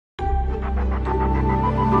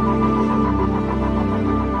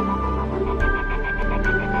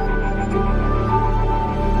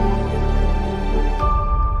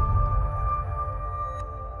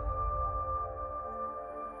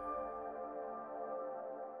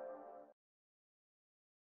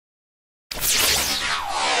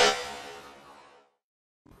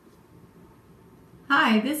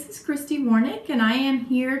Hi, this is Christy Warnick, and I am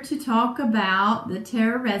here to talk about the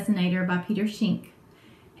Terra Resonator by Peter Schenck.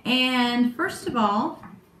 And first of all,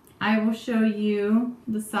 I will show you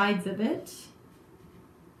the sides of it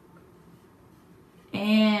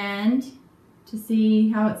and to see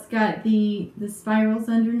how it's got the spirals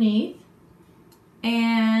underneath.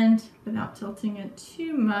 And without tilting it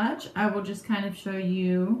too much, I will just kind of show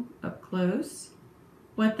you up close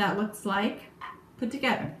what that looks like put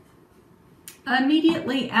together.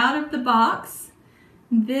 Immediately out of the box,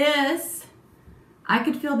 I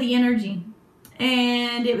could feel the energy,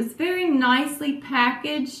 and it was very nicely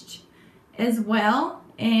packaged as well.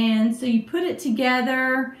 And so you put it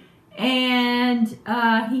together, and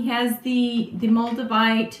he has the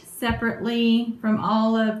moldavite separately from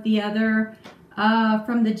all of the other,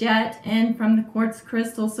 from the jet and from the quartz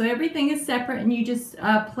crystal. So everything is separate, and you just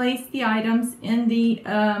place the items in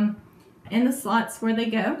the slots where they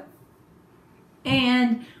go.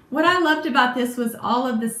 And what I loved about this was all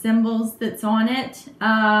of the symbols that's on it,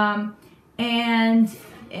 and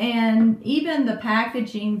even the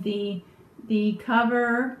packaging, the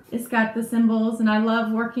cover, it's got the symbols, and I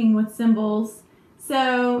love working with symbols.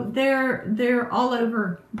 So they're all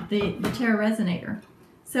over the Terra Resonator.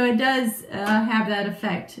 So it does have that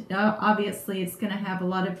effect. Obviously, it's going to have a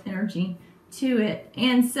lot of energy to it.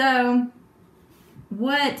 And so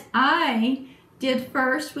what I did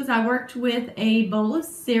first was I worked with a bowl of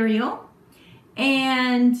cereal,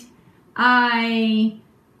 and I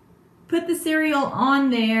put the cereal on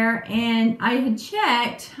there, and I had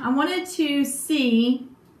checked. I wanted to see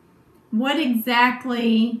what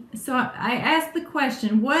exactly, so I asked the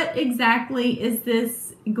question, what exactly is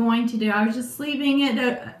this going to do? I was just leaving it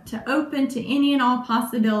to open to any and all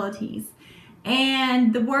possibilities.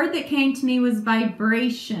 And the word that came to me was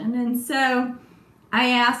vibration. And so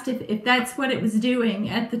I asked if that's what it was doing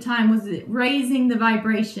at the time. Was it raising the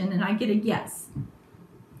vibration? And I get a yes.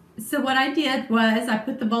 So what I did was I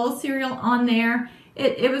put the bowl of cereal on there.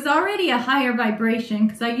 It was already a higher vibration,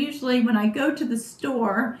 because I usually, when I go to the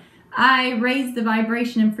store, I raise the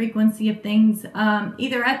vibration and frequency of things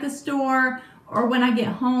either at the store or when I get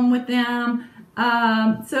home with them.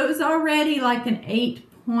 So it was already like an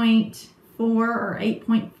 8.4 or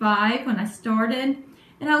 8.5 when I started.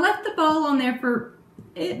 And I left the bowl on there for,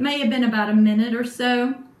 it may have been about a minute or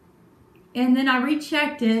so. And then I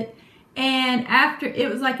rechecked it, and after,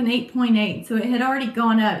 it was like an 8.8. So it had already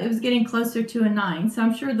gone up. It was getting closer to a 9. So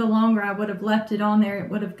I'm sure the longer I would have left it on there,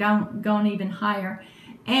 it would have gone even higher.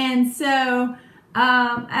 And so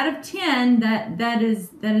out of 10, that is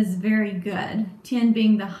very good. 10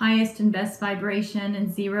 being the highest and best vibration,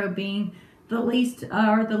 and 0 being the least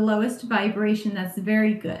or the lowest vibration. That's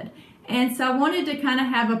very good. And so I wanted to kind of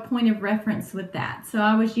have a point of reference with that. So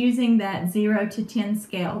I was using that 0 to 10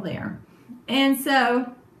 scale there. And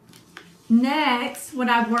so next, what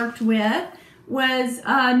I worked with was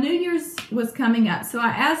New Year's was coming up. So I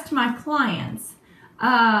asked my clients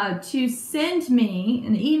to send me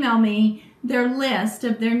and email me their list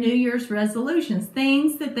of their New Year's resolutions,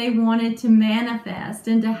 things that they wanted to manifest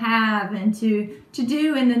and to have and to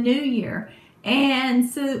do in the new year. And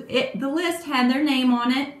so the list had their name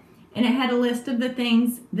on it, and it had a list of the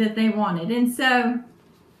things that they wanted. And so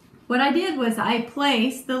what I did was I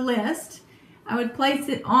placed the list. I would place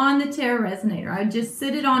it on the Terra Resonator. I would just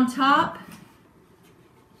sit it on top,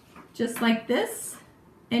 just like this,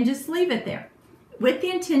 and just leave it there with the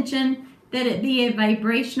intention that it be a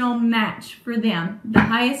vibrational match for them, the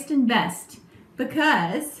highest and best.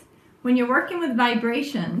 Because when you're working with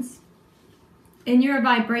vibrations and you're a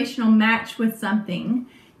vibrational match with something,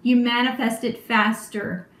 you manifest it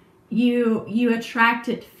faster. You attract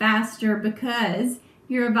it faster because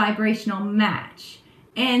you're a vibrational match.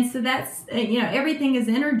 And so that's, everything is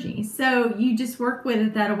energy. So you just work with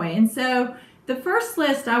it that way. And so the first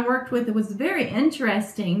list I worked with, it was very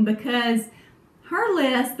interesting because her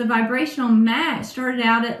list, the vibrational match, started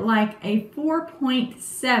out at like a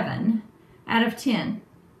 4.7 out of 10.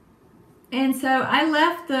 And so I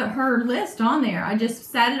left her list on there. I just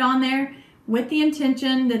sat it on there with the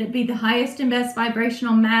intention that it be the highest and best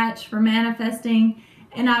vibrational match for manifesting.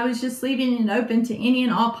 And I was just leaving it open to any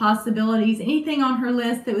and all possibilities, anything on her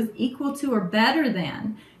list that was equal to or better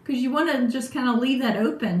than, because you want to just kind of leave that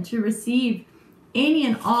open to receive any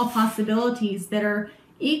and all possibilities that are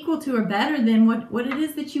equal to or better than what it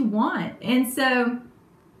is that you want. And so,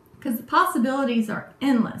 because the possibilities are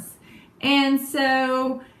endless. And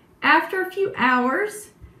so after a few hours,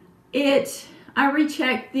 I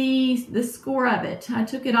rechecked the score of it. I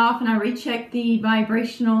took it off and I rechecked the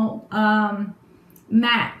vibrational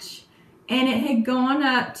match, and it had gone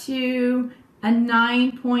up to a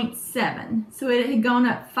 9.7. So it had gone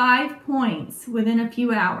up 5 points within a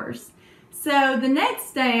few hours. So the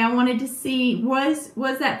next day I wanted to see, was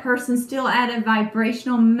that person still at a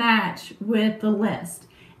vibrational match with the list?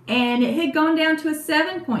 And it had gone down to a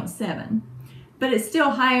 7.7, but it's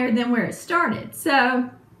still higher than where it started. So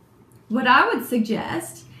what I would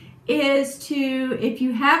suggest is to, if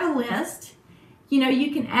you have a list, you know,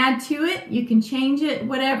 you can add to it, you can change it,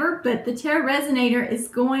 whatever, but the Terra Resonator is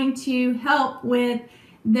going to help with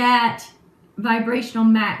that vibrational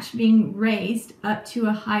match being raised up to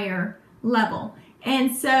a higher level.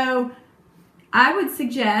 And so I would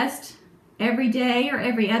suggest every day or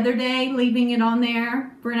every other day leaving it on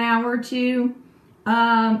there for an hour or two,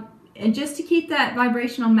 and just to keep that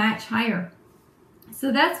vibrational match higher.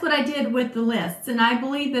 So that's what I did with the lists, and I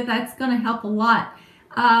believe that that's going to help a lot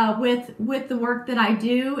with the work that I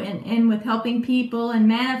do, and with helping people and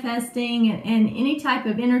manifesting and any type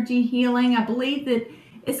of energy healing. I believe that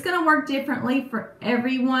it's going to work differently for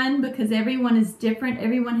everyone because everyone is different.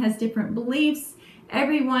 Everyone has different beliefs.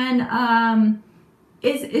 Everyone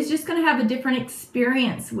is just going to have a different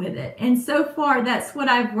experience with it. And so far, that's what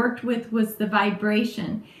I've worked with, was the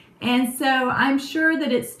vibration. And so I'm sure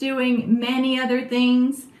that it's doing many other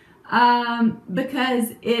things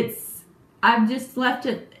because I've just left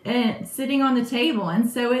it sitting on the table. And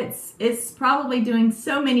so it's probably doing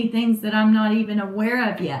so many things that I'm not even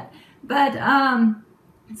aware of yet. But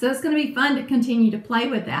so it's going to be fun to continue to play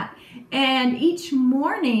with that. And each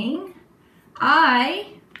morning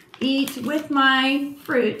I eat with my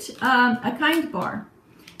fruit a kind bar.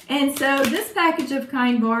 And so this package of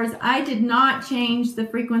kind bars, I did not change the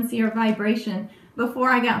frequency or vibration before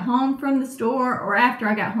I got home from the store or after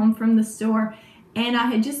I got home from the store. And I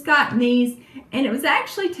had just gotten these, and it was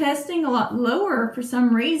actually testing a lot lower for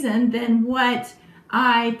some reason than what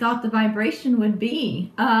I thought the vibration would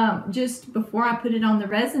be just before I put it on the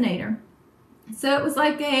resonator. So it was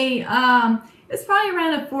like it's probably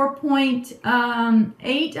around a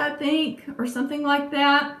 4.8, I think, or something like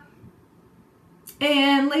that.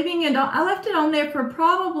 And leaving it on, I left it on there for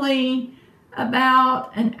probably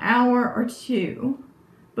about an hour or two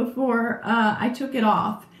before I took it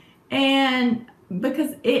off. And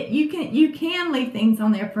because you can leave things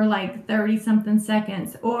on there for like 30-something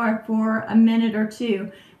seconds or for a minute or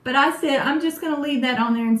two. But I said, I'm just going to leave that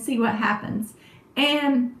on there and see what happens.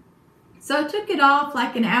 And so I took it off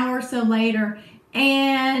like an hour or so later,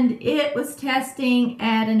 and it was testing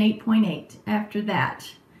at an 8.8 after that.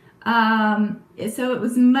 So it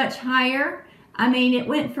was much higher. I mean, it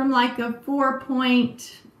went from like a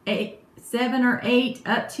 4.7 or 8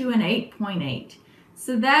 up to an 8.8.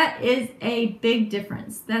 So that is a big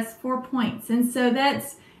difference. That's 4 points. And so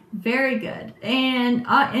that's very good. And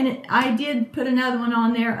I did put another one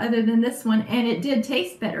on there other than this one, and it did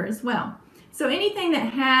taste better as well. So anything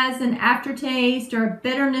that has an aftertaste or a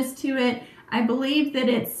bitterness to it, I believe that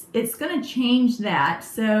it's going to change that.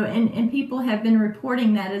 So, and people have been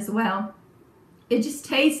reporting that as well. It just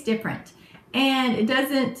tastes different, and it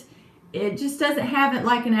just doesn't have it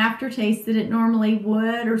like an aftertaste that it normally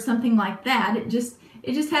would or something like that. It just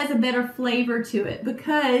has a better flavor to it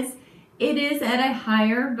because it is at a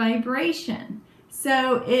higher vibration.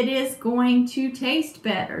 So it is going to taste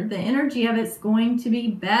better. The energy of it's going to be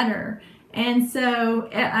better. And so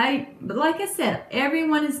like I said,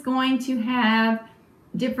 everyone is going to have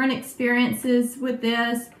different experiences with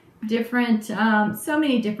this, different, so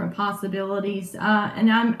many different possibilities. And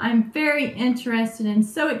I'm very interested and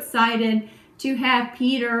so excited to have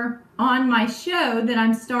Peter on my show that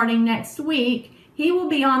I'm starting next week. He will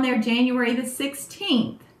be on there January the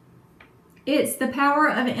 16th. It's the Power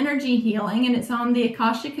of Energy Healing, and it's on the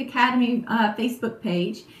Akashic Academy Facebook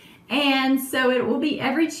page. And so it will be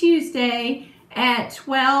every Tuesday at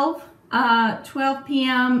 12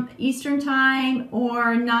 p.m. Eastern Time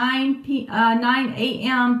or 9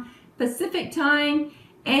 a.m. Pacific Time.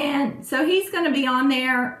 And so he's going to be on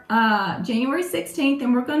there January 16th,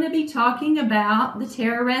 and we're going to be talking about the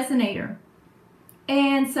Terra Resonator.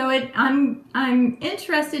 And so I'm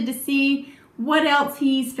interested to see what else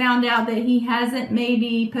he's found out that he hasn't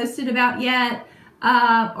maybe posted about yet,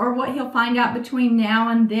 or what he'll find out between now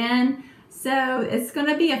and then. So it's going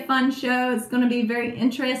to be a fun show. It's going to be very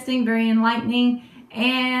interesting, very enlightening.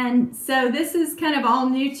 And so this is kind of all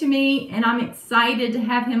new to me, and I'm excited to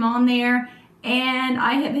have him on there. And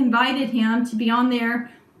I have invited him to be on there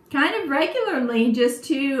kind of regularly just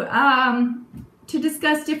to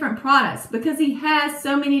discuss different products, because he has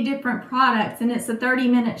so many different products, and it's a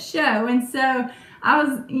 30-minute show. And so I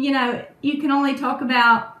was, you can only talk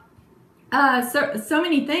about so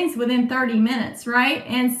many things within 30 minutes, right?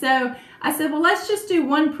 And so I said, well, let's just do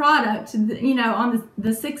one product, you know, on the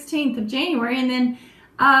 16th of January. And then,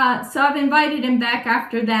 so I've invited him back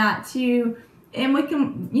after that and we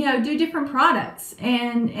can, you know, do different products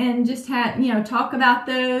and just have, you know, talk about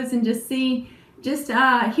those and just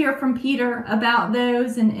hear from Peter about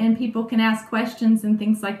those, and people can ask questions and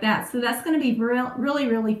things like that. So that's going to be really,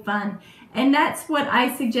 really fun. And that's what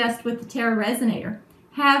I suggest with the Terra Resonator.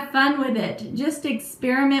 Have fun with it. Just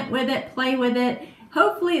experiment with it, play with it.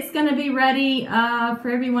 Hopefully it's going to be ready for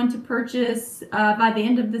everyone to purchase by the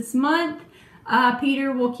end of this month.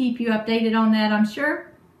 Peter will keep you updated on that, I'm sure.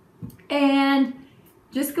 And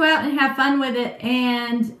just go out and have fun with it,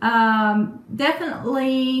 and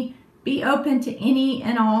definitely be open to any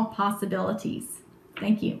and all possibilities.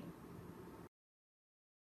 Thank you.